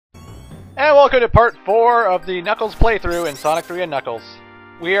And welcome to part 4 of the Knuckles playthrough in Sonic 3 and Knuckles.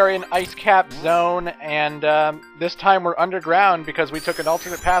 We are in Ice Cap Zone, and this time we're underground because we took an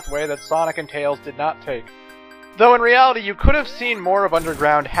alternate pathway that Sonic and Tails did not take. Though in reality, you could have seen more of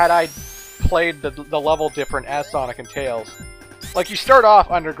underground had I played the level different as Sonic and Tails. Like, you start off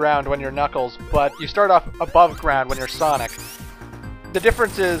underground when you're Knuckles, but you start off above ground when you're Sonic. The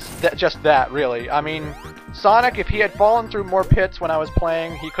difference is just that, really. I mean, Sonic, if he had fallen through more pits when I was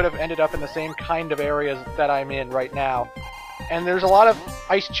playing, he could have ended up in the same kind of areas that I'm in right now. And there's a lot of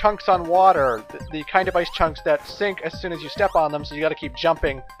ice chunks on water, the kind of ice chunks that sink as soon as you step on them, so you gotta keep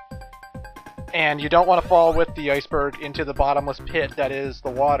jumping. And you don't want to fall with the iceberg into the bottomless pit that is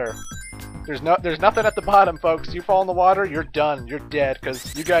the water. There's nothing at the bottom, folks. You fall in the water, you're done. You're dead,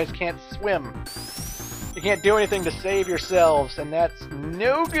 because you guys can't swim. You can't do anything to save yourselves, and that's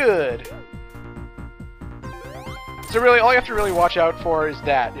no good. So really, all you have to really watch out for is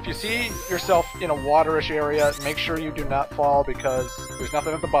that. If you see yourself in a waterish area, make sure you do not fall, because there's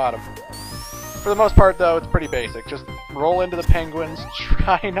nothing at the bottom. For the most part, though, it's pretty basic. Just roll into the penguins,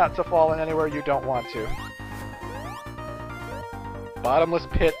 try not to fall in anywhere you don't want to. Bottomless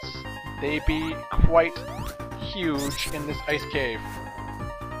pits, they be quite huge in this ice cave.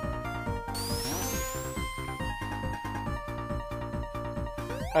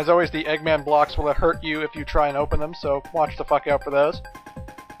 As always, the Eggman blocks will hurt you if you try and open them, so watch the fuck out for those.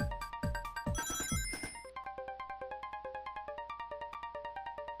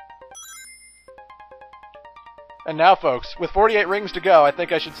 And now, folks, with 48 rings to go, I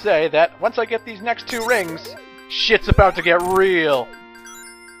think I should say that once I get these next 2 rings, shit's about to get real.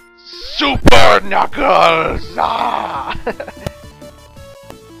 Super Knuckles! Ah!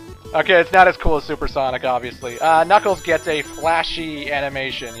 Okay, it's not as cool as Super Sonic, obviously. Knuckles gets a flashy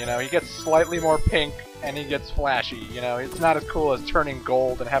animation, you know? He gets slightly more pink, and he gets flashy, you know? It's not as cool as turning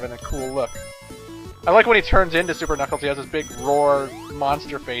gold and having a cool look. I like when he turns into Super Knuckles, he has this big roar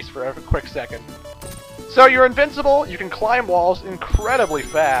monster face for a quick second. So you're invincible, you can climb walls incredibly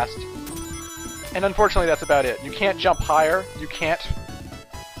fast, and unfortunately that's about it. You can't jump higher, you can't,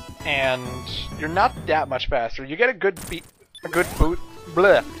 and you're not that much faster. You get a good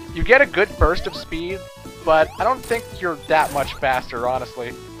You get a good burst of speed, but I don't think you're that much faster,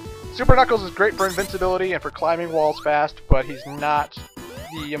 honestly. Super Knuckles is great for invincibility and for climbing walls fast, but he's not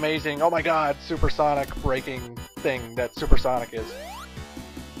the amazing, oh my god, supersonic breaking thing that Super Sonic is.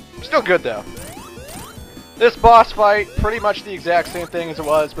 Still good, though. This boss fight, pretty much the exact same thing as it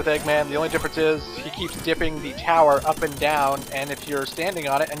was with Eggman. The only difference is he keeps dipping the tower up and down, and if you're standing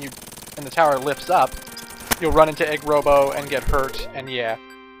on it and the tower lifts up, you'll run into Egg Robo and get hurt, and yeah.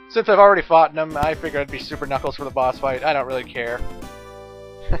 Since I've already fought him, I figured it'd be Super Knuckles for the boss fight. I don't really care.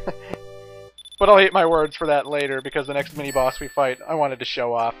 But I'll eat my words for that later, because the next mini-boss we fight, I wanted to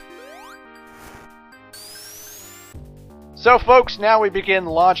show off. So folks, now we begin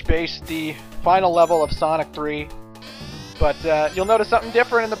Launch Base, the final level of Sonic 3. But you'll notice something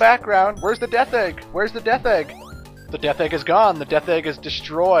different in the background. Where's the Death Egg? Where's the Death Egg? The Death Egg is gone. The Death Egg is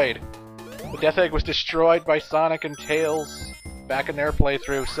destroyed. The Death Egg was destroyed by Sonic and Tails back in their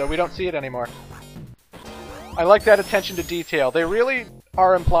playthrough, so we don't see it anymore. I like that attention to detail. They really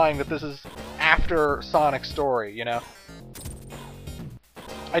are implying that this is after Sonic's story, you know?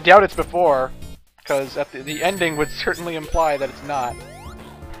 I doubt it's before, because the ending would certainly imply that it's not.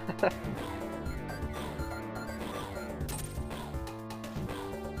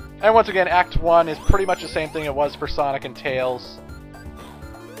 And once again, Act 1 is pretty much the same thing it was for Sonic and Tails,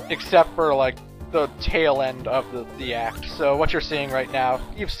 except for, like, the tail end of the act. So what you're seeing right now,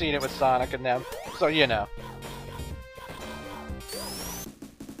 you've seen it with Sonic and them, so you know.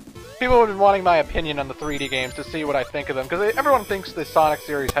 People have been wanting my opinion on the 3D games to see what I think of them, because everyone thinks the Sonic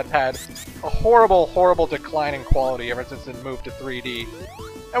series had a horrible, horrible decline in quality ever since it moved to 3D.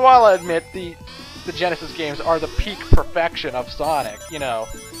 And while I admit the Genesis games are the peak perfection of Sonic, you know,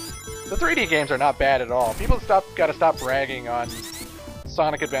 the 3D games are not bad at all. People gotta stop bragging on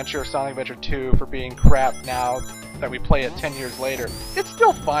Sonic Adventure, Sonic Adventure 2 for being crap now that we play it 10 years later. It's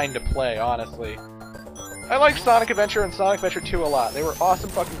still fine to play, honestly. I like Sonic Adventure and Sonic Adventure 2 a lot. They were awesome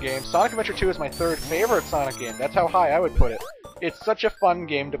fucking games. Sonic Adventure 2 is my 3rd favorite Sonic game. That's how high I would put it. It's such a fun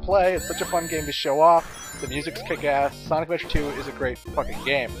game to play. It's such a fun game to show off. The music's kick-ass. Sonic Adventure 2 is a great fucking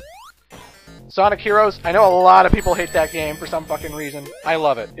game. Sonic Heroes, I know a lot of people hate that game for some fucking reason. I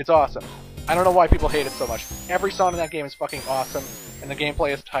love it. It's awesome. I don't know why people hate it so much. Every song in that game is fucking awesome, and the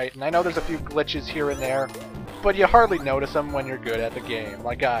gameplay is tight, and I know there's a few glitches here and there, but you hardly notice them when you're good at the game,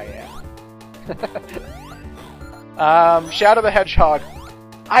 like I am. Shadow the Hedgehog.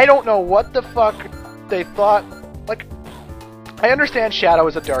 I don't know what the fuck they thought. Like, I understand Shadow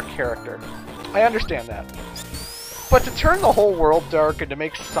is a dark character. I understand that. But to turn the whole world dark and to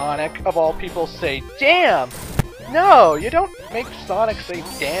make Sonic, of all people, say, damn! No, you don't make Sonic say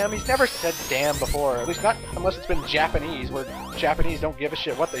damn. He's never said damn before. At least not unless it's been Japanese, where Japanese don't give a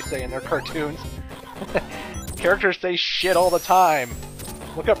shit what they say in their cartoons. Characters say shit all the time.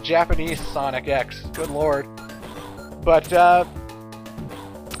 Look up Japanese Sonic X. Good lord. But,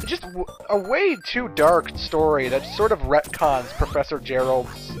 just a way too dark story that sort of retcons Professor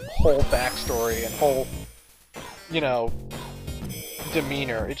Gerald's whole backstory and whole, you know,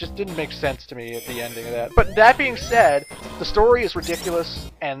 demeanor. It just didn't make sense to me at the ending of that. But that being said, the story is ridiculous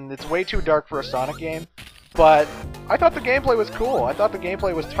and it's way too dark for a Sonic game. But I thought the gameplay was cool. I thought the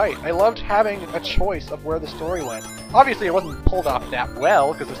gameplay was tight. I loved having a choice of where the story went. Obviously, it wasn't pulled off that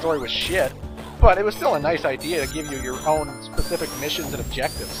well because the story was shit. But it was still a nice idea to give you your own specific missions and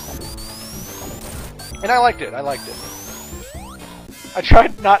objectives. And I liked it. I liked it. I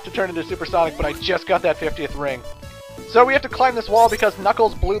tried not to turn into Super Sonic, but I just got that 50th ring. So we have to climb this wall because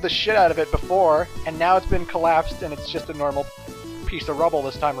Knuckles blew the shit out of it before, and now it's been collapsed and it's just a normal piece of rubble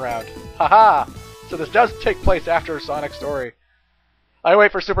this time around. Haha! So this does take place after Sonic's story. I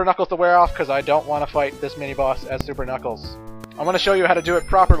wait for Super Knuckles to wear off because I don't want to fight this mini-boss as Super Knuckles. I want to show you how to do it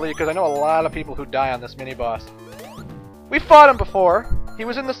properly because I know a lot of people who die on this mini-boss. We fought him before. He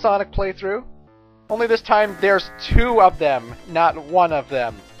was in the Sonic playthrough. Only this time there's two of them, not one of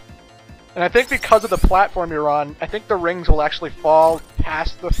them. And I think because of the platform you're on, I think the rings will actually fall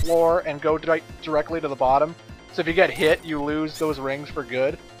past the floor and go directly to the bottom. So if you get hit, you lose those rings for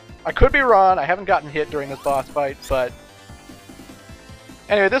good. I could be wrong, I haven't gotten hit during this boss fight, but...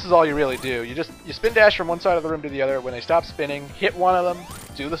 Anyway, this is all you really do. You spin dash from one side of the room to the other. When they stop spinning, hit one of them,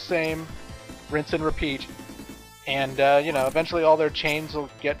 do the same, rinse and repeat. And, you know, eventually all their chains will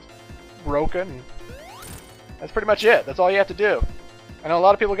get broken. That's pretty much it. That's all you have to do. I know a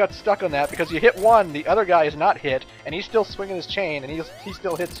lot of people got stuck on that because you hit one, the other guy is not hit, and he's still swinging his chain, and he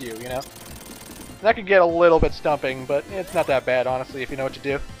still hits you, you know? And that can get a little bit stumping, but it's not that bad, honestly, if you know what to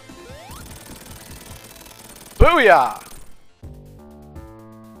do. Booyah!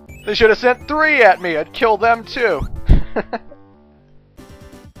 They should have sent 3 at me, I'd kill them too!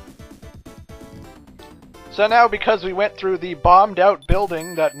 So now, because we went through the bombed-out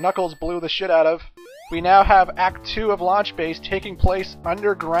building that Knuckles blew the shit out of, we now have Act 2 of Launch Base taking place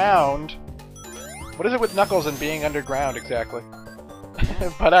underground. What is it with Knuckles and being underground, exactly?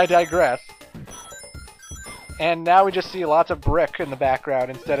 But I digress. And now we just see lots of brick in the background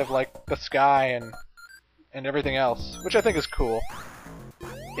instead of, like, the sky and everything else, which I think is cool.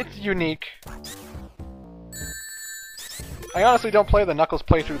 It's unique. I honestly don't play the Knuckles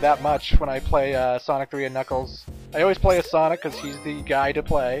playthrough that much when I play Sonic 3 and Knuckles. I always play as Sonic because he's the guy to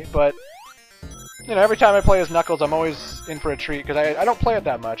play, but you know, every time I play as Knuckles, I'm always in for a treat, because I don't play it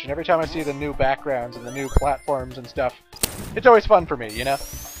that much, and every time I see the new backgrounds and the new platforms and stuff, it's always fun for me, you know?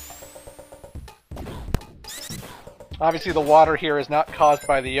 Obviously the water here is not caused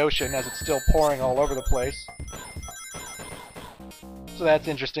by the ocean, as it's still pouring all over the place. So that's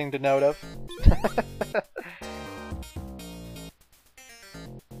interesting to note of.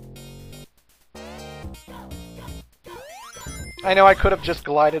 I know I could have just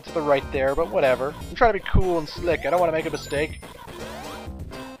glided to the right there, but whatever. I'm trying to be cool and slick. I don't want to make a mistake.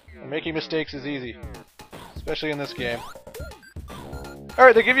 And making mistakes is easy. Especially in this game.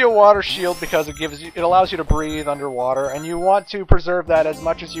 Alright, they give you a water shield because it allows you to breathe underwater, and you want to preserve that as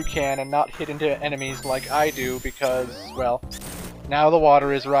much as you can and not hit into enemies like I do because, well, now the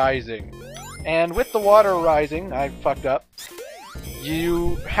water is rising. And with the water rising, I fucked up,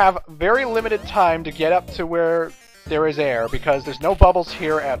 you have very limited time to get up to where there is air, because there's no bubbles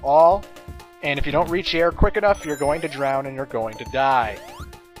here at all, and if you don't reach air quick enough, you're going to drown and you're going to die.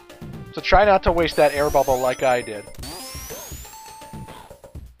 So try not to waste that air bubble like I did.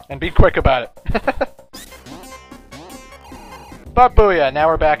 And be quick about it. But booyah, now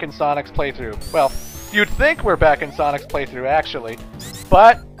we're back in Sonic's playthrough. Well, you'd think we're back in Sonic's playthrough, actually.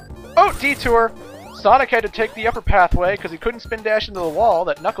 But, oh, detour! Sonic had to take the upper pathway because he couldn't spin dash into the wall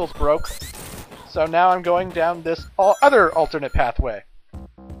that Knuckles broke. So now I'm going down this other alternate pathway.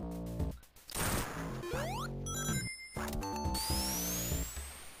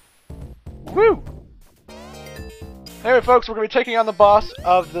 Woo! Anyway, folks, we're going to be taking on the boss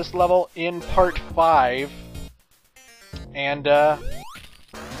of this level in Part 5. And,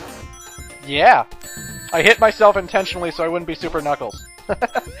 yeah. I hit myself intentionally so I wouldn't be Super Knuckles.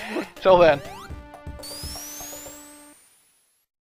 Till then.